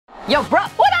Yo, bro,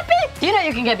 what up, B? Do you know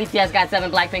you can get BTS,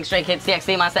 GOT7, Blackpink, Stray Kids,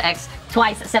 TXT, Monster X,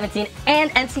 Twice, 17, and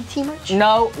NCT merch?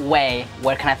 No way.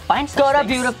 Where can I find such things? Go to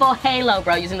Beautiful Halo,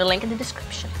 bro, using the link in the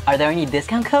description. Are there any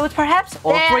discount codes, perhaps?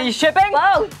 Or free shipping?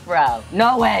 Both, bro.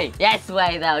 No way. Yes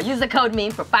way, though. Use the code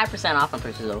MEME for 5% off on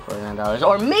purchases over $49,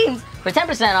 or MEMES for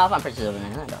 10% off on purchases over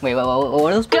 $99. Wait, what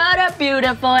are those? Go to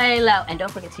Beautiful Halo, and don't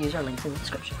forget to use our links in the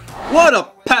description. What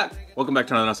up, Pat? Welcome back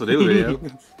to another Not So Daily video.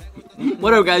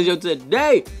 What up, guys? Yo,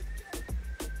 today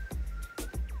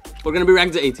we're gonna be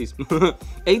reacting to Ateez.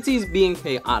 Ateez being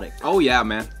chaotic. Oh yeah,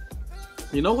 man.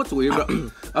 You know what's weird?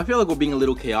 I feel like we're being a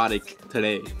little chaotic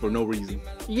today for no reason.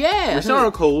 Yeah. We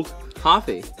started cold.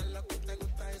 Coffee.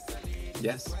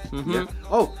 Yes. Yeah.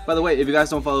 Oh, by the way, if you guys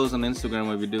don't follow us on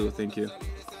Instagram, if you do, thank you.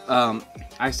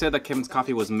 I said that Kevin's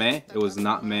coffee was meh. It was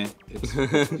not meh.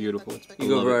 It's beautiful. You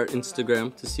go over our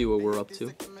Instagram to see what we're up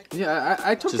to. Yeah,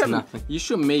 I told Kevin, nothing. You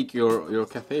should make your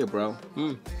cafe, bro.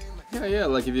 Yeah,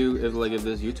 like if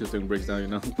this YouTube thing breaks down, you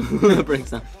know.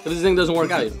 Breaks down. If this thing doesn't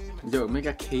work out, yo, make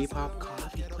a K-pop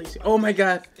coffee place. Oh my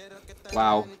god.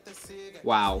 Wow.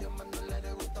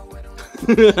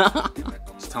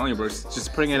 Just telling you, bro.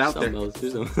 Just putting it out there.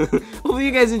 Hopefully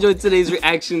you guys enjoyed today's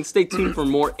reaction. Stay tuned for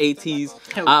more Ateez.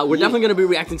 We're definitely gonna be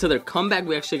reacting to their comeback.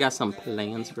 We actually got some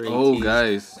plans for Ateez. Oh,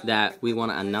 guys, that we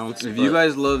want to announce. If you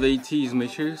guys love Ateez,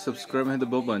 make sure you subscribe and hit the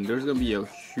bell button. There's gonna be a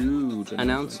huge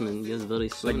announcement. Yes, very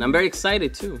soon. Like, I'm very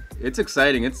excited too. It's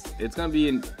exciting. It's gonna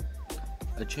be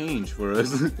a change for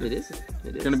us. It is.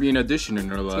 It's gonna be an addition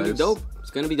in our lives. It's gonna be dope. It's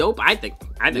gonna be dope. I think.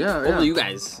 Hopefully you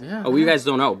guys. Yeah. Oh, you guys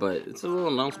don't know, but it's a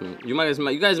little announcement. You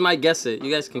guys might guess it.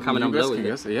 You guys can comment down below.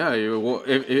 Yeah. Well,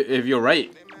 if you're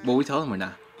right, will we tell them or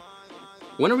not?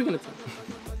 When are we gonna tell?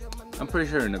 I'm pretty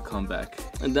sure in the comeback.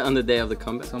 On the day of the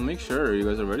comeback. So make sure you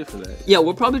guys are ready for that. Yeah,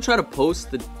 we'll probably try to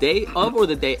post the day of or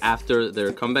the day after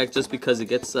their comeback, just because it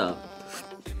gets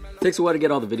takes a while to get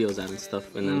all the videos out and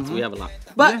stuff, and then we have a lot.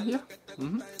 But yeah.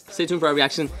 Stay tuned for our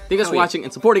reaction. Thank you guys for watching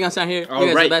and supporting us out here. All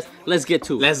right. Are the best. Let's get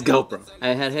to it. Let's go, bro. I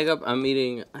had hiccup. I'm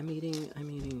eating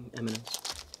M&M's.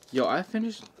 Yo, I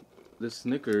finished the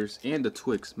Snickers and the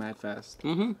Twix mad fast.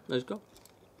 Let's go.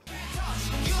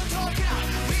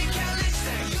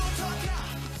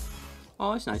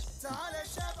 Oh, that's nice.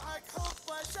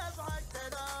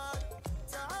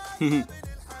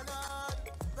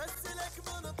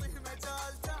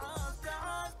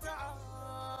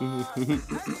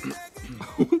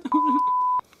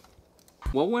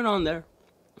 What went on there?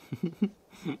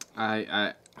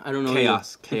 I don't know.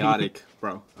 Chaos, chaotic,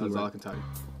 bro. That's all I can tell you.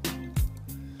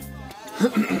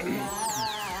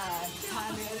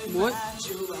 What?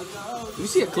 Did you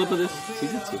see a clip of this? You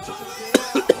did see a clip of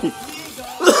this.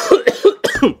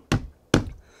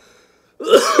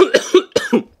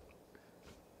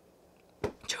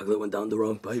 Chocolate went down the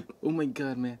wrong pipe. Oh my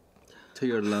god, man. To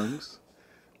your lungs.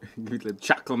 Give it the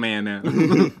chocolate man now.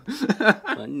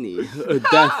 Funny.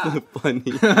 Death.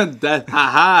 Funny. Death.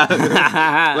 Haha.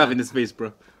 Laugh in his face,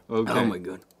 bro. Okay. Oh my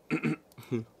god.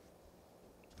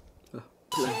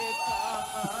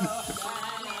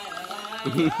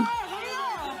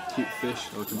 Cute fish.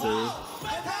 I'll consider it.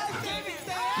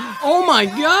 Oh my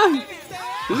god.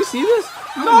 Did you see this?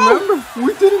 No. Remember?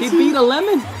 We didn't. He beat a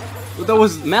lemon. But that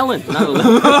was melon, not a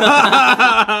lemon.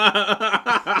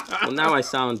 Well, now I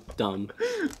sound dumb.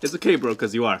 It's okay, bro,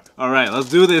 because you are. All right, let's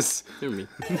do this. Hear me.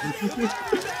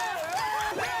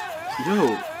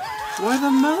 Yo, why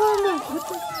the melon?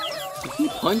 Did he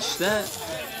punch that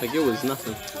like it was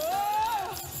nothing?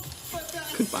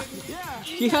 Goodbye.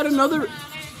 He had another.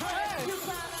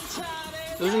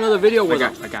 There's another video with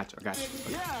I got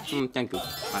you. Thank you.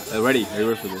 Ready? Are you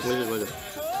ready for this?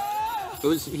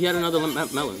 Wait. He had another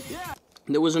melon.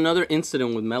 There was another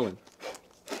incident with melon.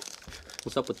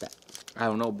 What's up with that? I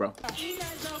don't know, bro.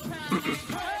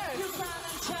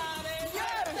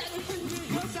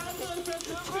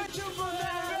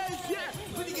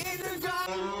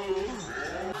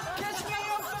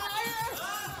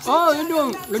 Oh,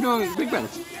 they're doing Big Bang.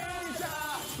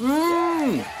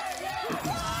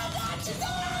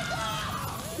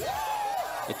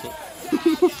 I can't.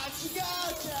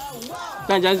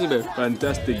 Fantastic, baby.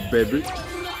 Fantastic, baby.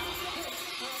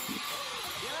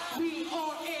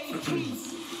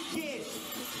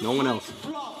 No one else.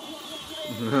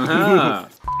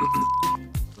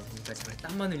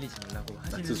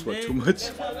 That's just what, too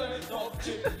much?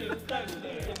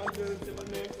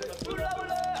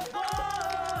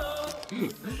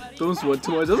 Don't sweat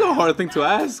too much. That's a hard thing to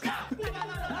ask.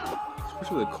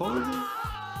 Especially with the cold.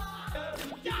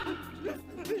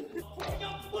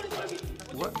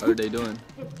 What are they doing?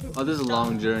 Oh, this is a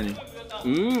long journey.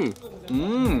 Interesting.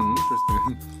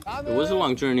 It was a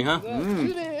long journey, huh?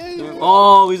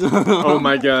 Oh, he's. Oh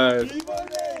my god.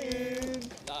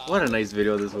 What a nice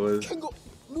video this was. It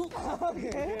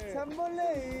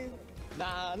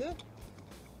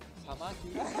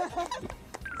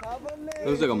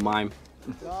looks like a mime.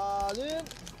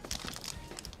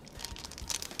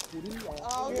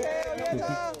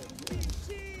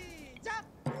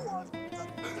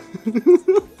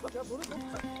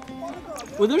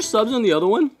 Were there subs on the other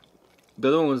one? The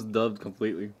other one was dubbed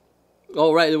completely.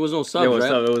 Oh right, there was no subs, Yeah, it was right?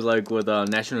 sub. It was like with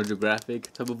National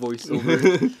Geographic type of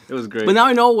voiceover. It was great. But now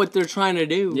I know what they're trying to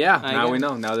do. Yeah, I now we guess.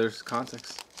 know. Now there's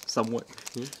context, somewhat.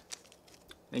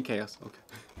 And chaos. Okay.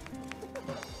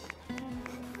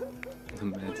 The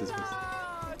mantis was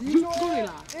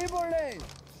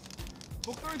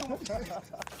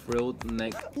frilled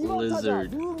neck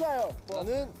lizard.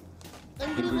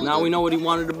 Now we know what he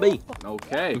wanted to be.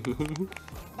 Okay.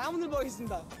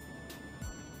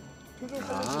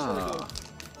 Ah.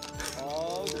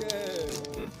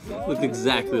 Looked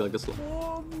exactly like a sloth.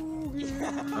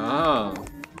 Ah.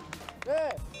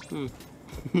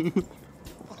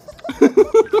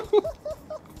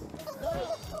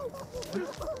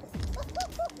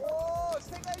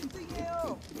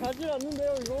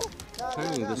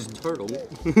 Dang, this turtle.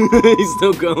 He's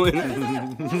still going.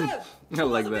 I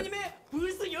like that.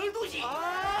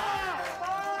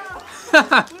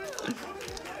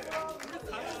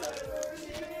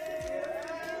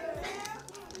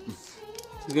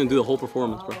 He's gonna do the whole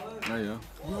performance, bro. Oh yeah.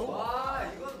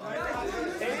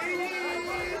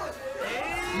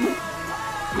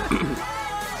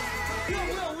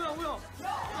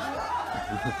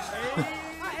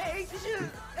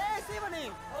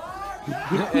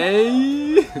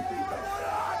 Hey.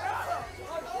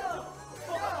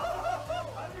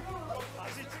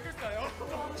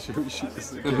 Should we shoot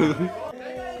this again?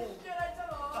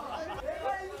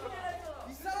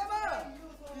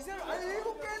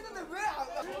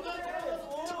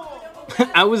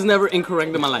 I was never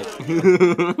incorrect in my life.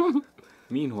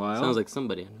 Meanwhile, Sounds like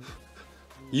somebody.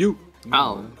 you.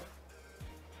 Ow.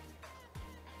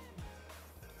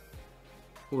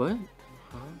 What?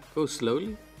 Go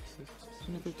slowly?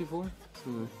 54?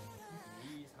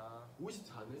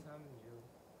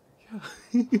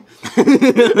 They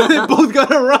both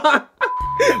got it wrong.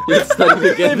 Let's start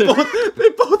together. They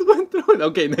both went through it.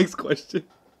 Okay, next question.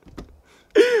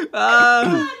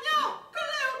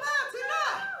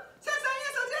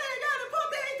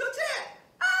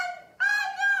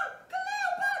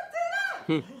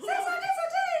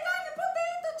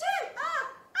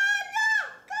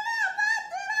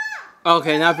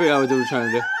 Okay, now I figure out what they were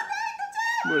trying to do.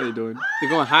 What are they doing? They're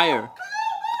going higher.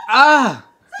 Ah,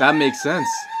 that makes sense.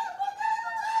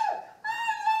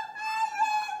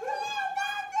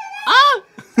 Ah!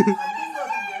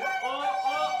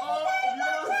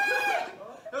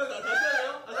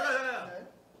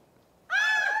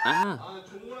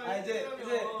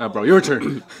 Ah. Bro, your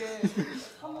turn.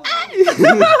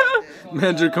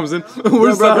 Manager comes in.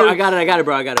 We're Bro, sorry. I got it,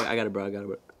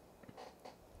 bro.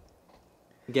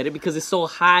 Get it? Because it's so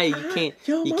high, you can't,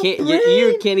 your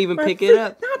ear can't even pick it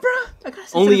up. Nah, bro. I gotta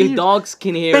say Only your something dogs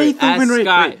can hear it. Beethoven, Ask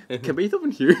Sky. Wait, can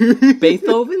Beethoven hear?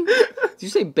 Beethoven? Did you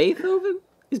say Beethoven?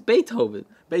 It's Beethoven.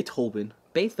 Beethoven.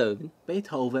 Beethoven.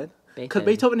 Beethoven. Beethoven. Could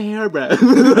Beethoven hear, bro?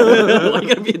 Why you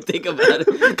gotta be a dick about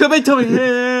it? Could Beethoven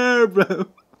hear, bro?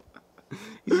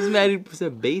 You just mad at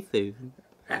said Beethoven.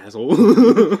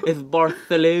 Asshole. It's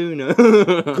Barcelona.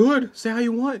 Good. Say how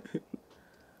you want.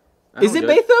 Is it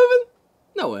Beethoven?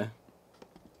 No way.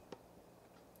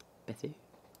 Beethoven.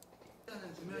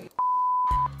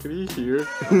 Can you hear?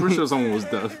 I'm pretty sure someone was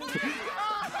deaf.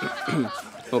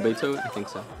 Oh, Beethoven? I think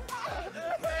so.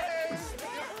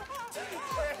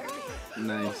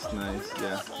 Nice,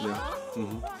 yeah.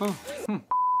 Mm-hmm. Huh.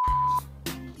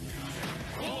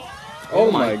 Oh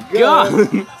my god!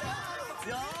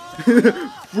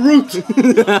 Fruit!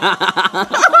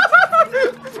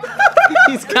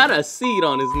 He's got a seed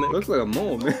on his neck. Looks like a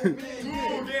mole, man.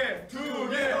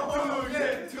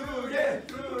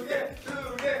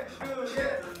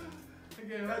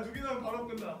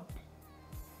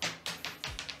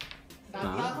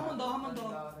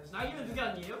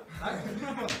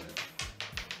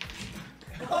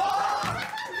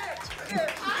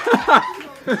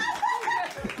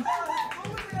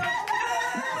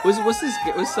 What's this?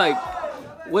 What's like?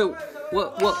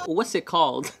 What's it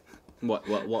called? What?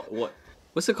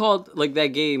 What's it called? Like that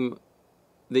game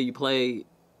that you play?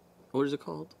 What is it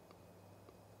called?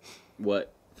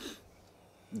 What?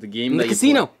 The game In that the you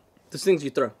casino. play? Those things you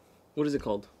throw. What is it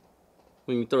called?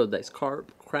 When you throw the dice,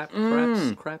 craps.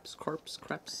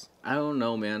 I don't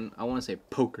know, man. I want to say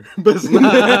poker, but it's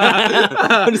not.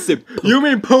 I want to say you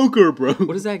mean poker, bro?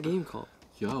 What is that game called?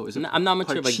 Yo, is it? I'm not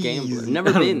much of a gambler.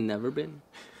 Never been.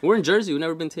 We're in Jersey. We've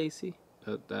never been to AC.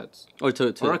 That's or a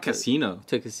casino.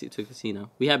 To a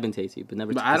casino. We have been to AC, but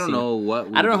never. But to I casino. don't know what.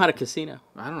 I don't know how to casino.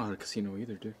 I don't know how to casino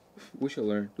either, dude. We should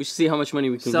learn. We should see how much money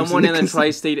we can. Someone in the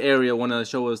tri-state area want to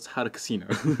show us how to casino.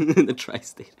 The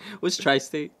tri-state. What's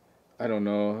tri-state? I don't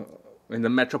know. In the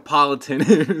metropolitan.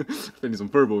 Spending some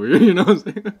purple here, you know what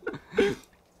I'm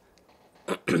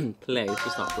saying? Play. It's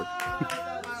just awkward.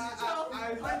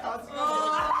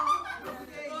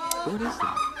 What is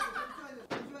that?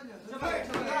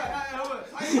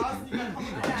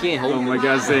 You can't hold. Oh my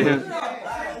God, say it.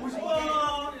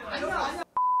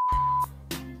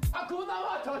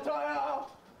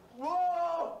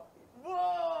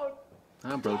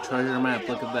 Ah, bro, treasure map.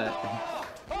 Look at that.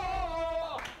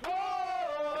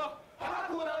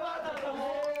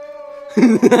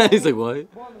 He's like, what?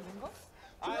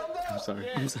 I'm sorry.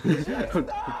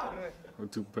 I'll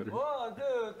do better.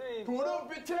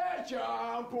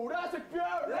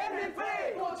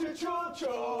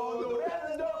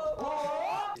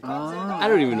 I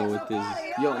don't even know what this is.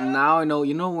 Yo, now I know.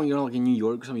 You know when you're like in New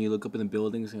York or something, you look up in the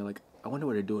buildings and you're like, I wonder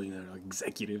what they're doing. They're like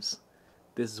executives.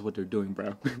 This is what they're doing,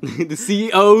 bro. The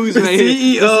CEOs, man.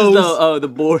 CEOs. The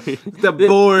board. The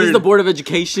board. This is the board of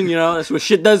education, you know? That's where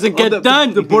shit doesn't get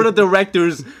done. The board of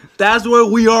directors. That's where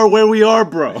we are,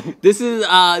 bro. This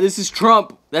is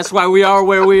Trump. That's why we are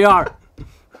where we are.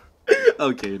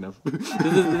 Okay, enough. This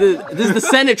is the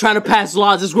Senate trying to pass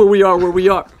laws. This is where we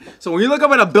are. So when you look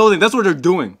up at a building, that's what they're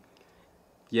doing.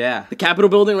 Yeah. The Capitol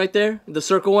building right there, the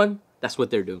circle one, that's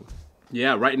what they're doing.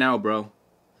 Yeah, right now, bro.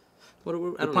 What are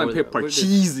we, I don't know.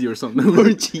 Parcheesi or something.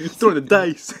 Parcheesi. Throwing the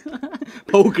dice.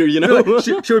 Poker, you know? Like,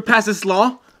 should we pass this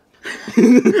law?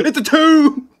 It's a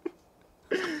 2.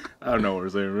 I don't know what we're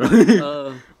saying, really.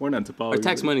 We're not topology. Our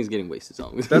tax money is getting wasted.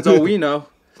 That's all we know.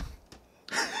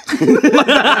 I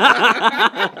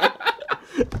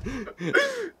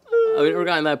mean, we're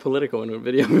getting that political in a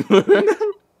video.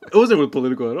 It wasn't really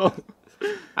political at all.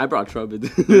 I brought Trump in.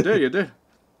 You did.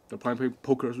 They're probably playing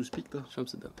poker as we speak, though.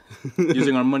 Trump's a dumb.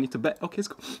 Using our money to bet. Okay, let's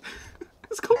go.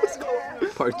 Let's go.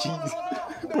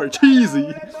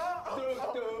 Parcheesi.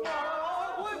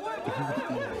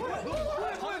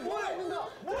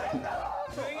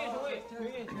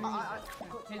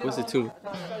 What's the tune?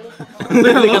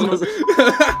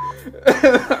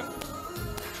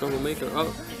 Troublemaker.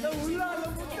 Oh.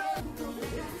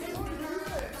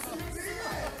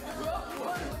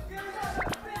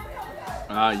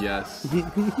 Ah, yes.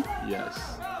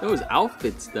 Yes. Those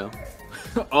outfits, though.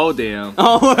 Oh, damn.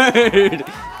 Oh, word.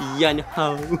 Yun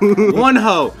ho. One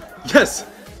ho. Yes.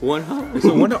 One ho. Is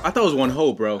it one ho? I thought it was one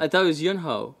ho, bro. I thought it was Yun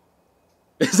ho.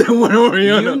 Is that one ho or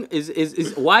Yun ho?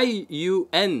 Is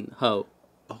Y-U-N ho.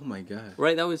 Oh my God.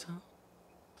 Right, that was ho.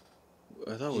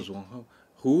 I thought it was one ho.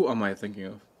 Who am I thinking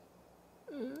of?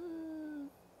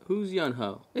 Who's Yun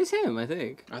ho? It's him, I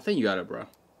think. I think you got it, bro.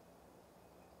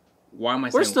 Why am I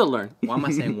saying? We're still learning. Why am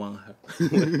I saying one ho?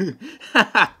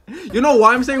 You know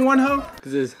why I'm saying one ho?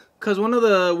 Because when we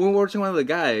were watching one of the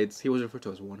guides, he was referred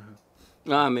to as one ho.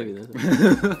 Ah, maybe that's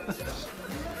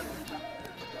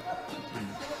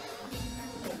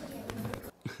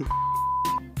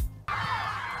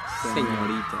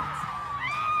Señorita.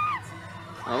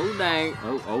 Oh, dang.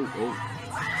 Oh.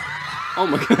 Oh,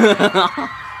 my God.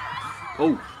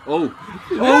 Oh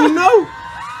no!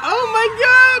 Oh my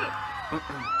God!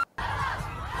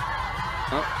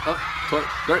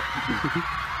 Dirt.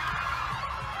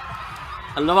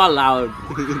 I love how loud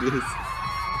it is.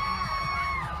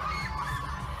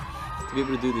 To be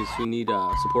able to do this, you need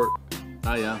support.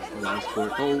 Ah, yeah, a lot of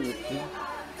support. Oh.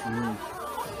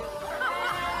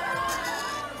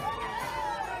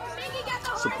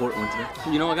 Support once again.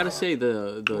 You know, I gotta say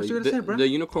the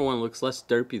unicorn one looks less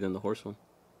derpy than the horse one.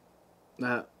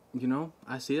 You know,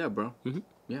 I see that, bro. Mm-hmm.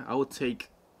 Yeah, I would take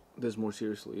this more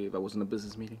seriously if I was in a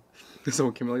business meeting. If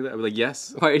someone came in like that, I'd be like,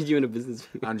 yes. Why are you in a business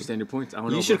meeting? I understand your points.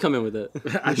 You should come in with it.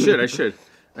 I should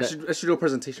do a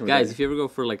presentation with Guys, that. if you ever go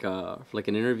for like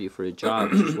an interview for a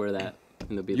job, just wear that.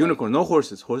 And they'll be unicorn, no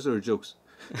horses. Horses are jokes.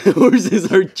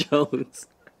 Horses are jokes.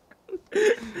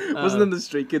 Wasn't that the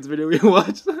Stray Kids video we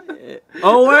watched?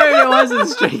 Oh, wait, it wasn't the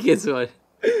Stray Kids one.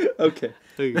 Okay.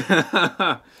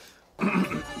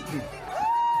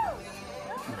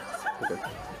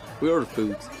 We ordered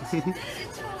foods.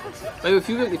 Like, if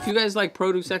you guys like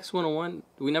Produce X 101,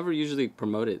 we never usually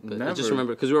promote it, but I just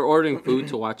remember because we were ordering food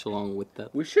to watch along with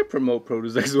that. We should promote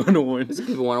Produce X 101. Some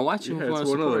people want to watch it. Yeah, want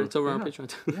to support it. It's over on Patreon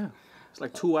too. Yeah, it's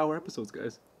like 2-hour episodes,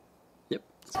 guys. Yep.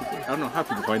 I don't know how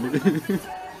people find it.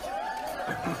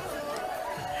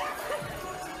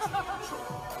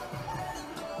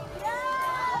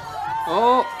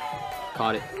 Oh,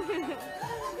 caught it.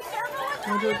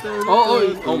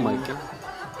 Oh my god.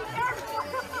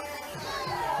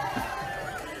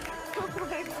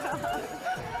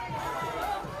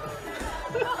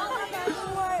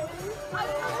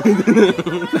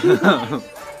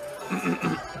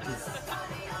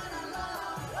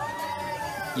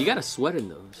 You gotta sweat in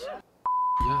those.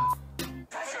 Yeah.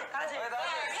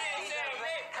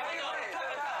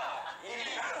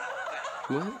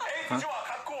 What? Huh?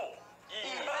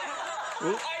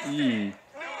 Oh,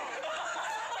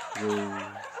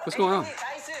 What's going on?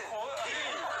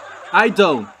 I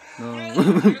don't. No.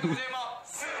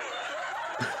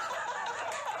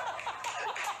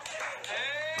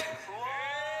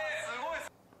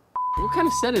 What kind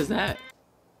of set is that?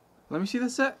 Let me see the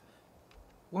set.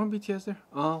 One BTS there.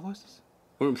 What's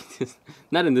this?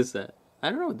 Not in this set. I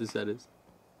don't know what this set is.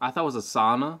 I thought it was a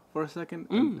sauna for a second,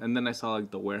 and then I saw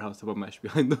like the warehouse type of mesh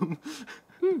behind them.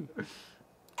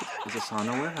 It's a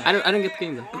sauna warehouse. I didn't get the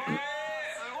game though.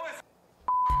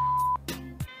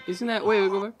 Isn't that? Wait,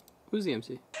 go back. Who's the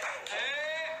MC?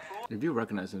 If you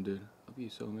recognize him, dude, I'll be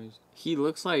so amazed. He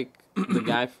looks like the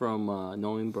guy from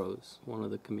Knowing Bros, one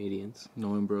of the comedians.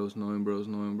 Knowing Bros.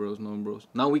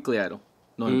 Not Weekly Idol.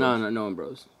 Knowing Knowing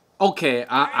Bros. Okay,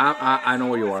 I know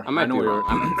where you are. I know where you are.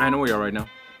 I know where you are right now.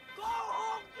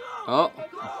 Oh,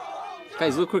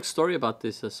 guys, little quick story about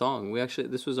this song.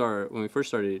 This was when we first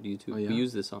started YouTube. Oh, yeah? We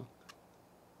used this song,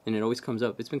 and it always comes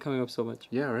up. It's been coming up so much.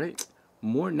 Yeah, right.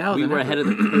 More now. We than were ever. ahead of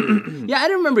the curve. Yeah, I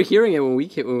don't remember hearing it when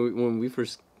we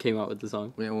first came out with the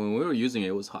song. Yeah, when we were using it,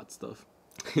 it was hot stuff.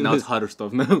 Now it's hotter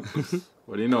stuff now.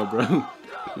 What do you know, bro?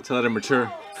 Until let it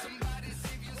mature.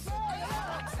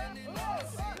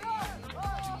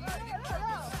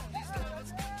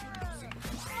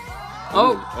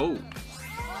 Oh.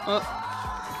 Oh,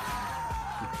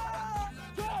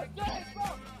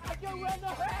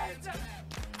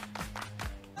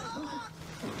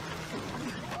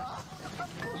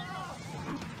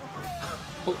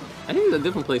 I think it's a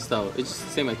different play style. It's just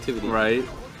the same activity. Right.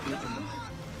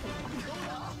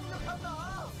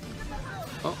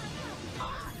 Oh.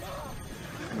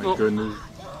 My goodness.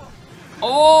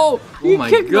 Oh! He my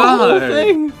kicked God. the whole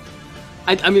thing!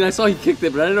 I mean, I saw he kicked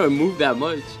it, but I didn't know it moved that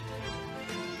much.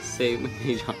 Save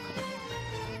me, John.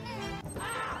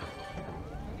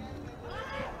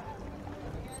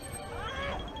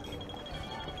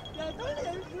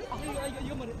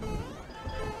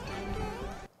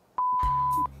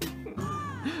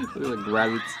 Look like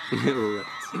rabbits.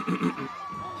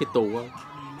 Hit the wall.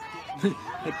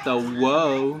 Hit the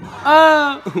whoa.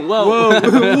 Ah! Whoa! Whoa!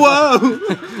 Whoa!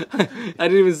 I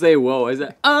didn't even say whoa. I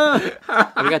said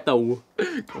I got the whoa.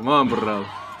 Come on, bro.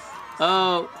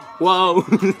 Oh, whoa!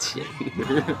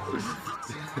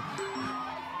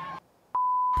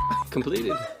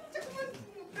 Completed.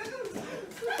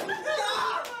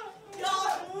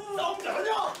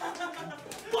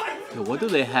 Yo, what do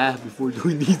they have before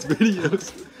doing these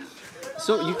videos?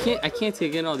 So I can't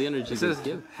take in all the energy. It says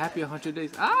they give. happy 100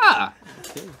 days. Ah!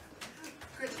 Okay.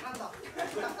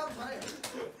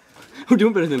 We're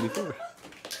doing better than before.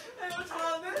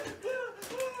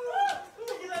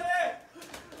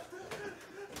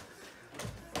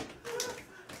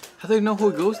 How do they know who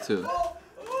it goes to?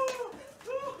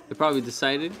 They probably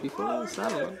decided before this. I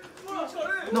don't know.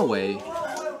 No way.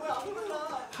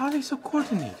 How are they so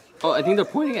coordinated? Oh, I think they're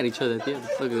pointing at each other at the end.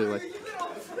 Look at it like.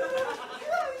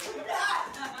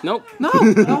 Nope. No,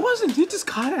 that wasn't. You just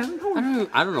caught it.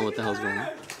 I don't know what the hell's going on.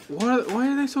 Why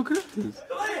are they so good at this?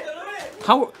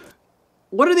 How?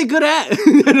 What are they good at? I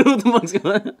don't know what the fuck's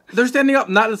going on. They're standing up,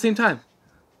 not at the same time,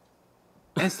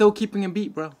 and still keeping a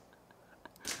beat, bro.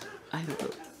 I don't know.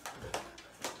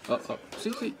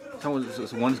 See,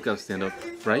 one's got to stand up,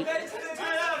 right?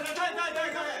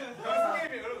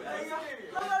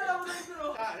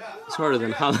 It's harder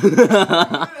than how.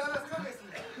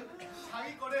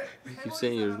 Keep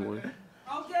saying yours more.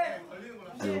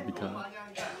 You'll be caught.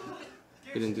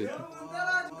 We didn't do it.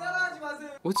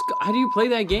 How do you play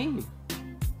that game?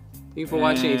 Thank you for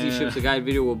watching. Ateez Ships a Guide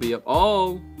video will be up.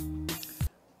 Oh!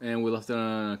 And we left it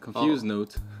on a confused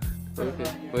note.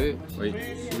 Okay. Wait.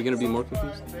 Are we gonna be more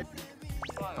confused?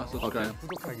 Subscribe.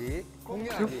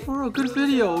 For a good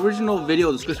video. Original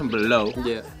video description below.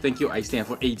 Yeah. Thank you. I stand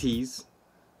for Ateez.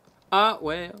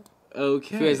 Well.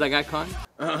 Okay. If you guys like icon?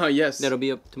 Yes. That'll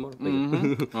be up tomorrow.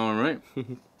 All right.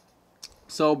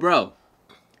 So, bro,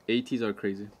 Ateez are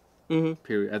crazy.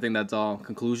 Period. I think that's all.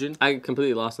 Conclusion. I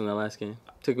completely lost in that last game.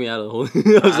 Took me out of the whole.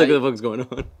 I was like, what the fuck's going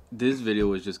on? This video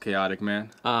was just chaotic,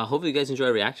 man. Hopefully you guys enjoy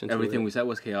our reaction to Everything it. we said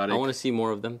was chaotic. I want to see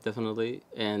more of them, definitely,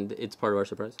 and it's part of our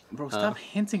surprise. Bro, stop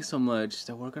hinting so much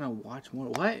that we're gonna watch more.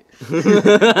 What?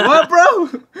 What, bro?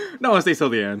 No, I want to stay till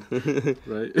the end.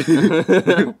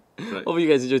 Right? Right. Hope you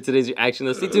guys enjoyed today's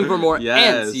reaction. Stay tuned for more.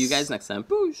 And see you guys next time.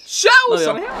 Boosh.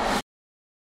 Ciao.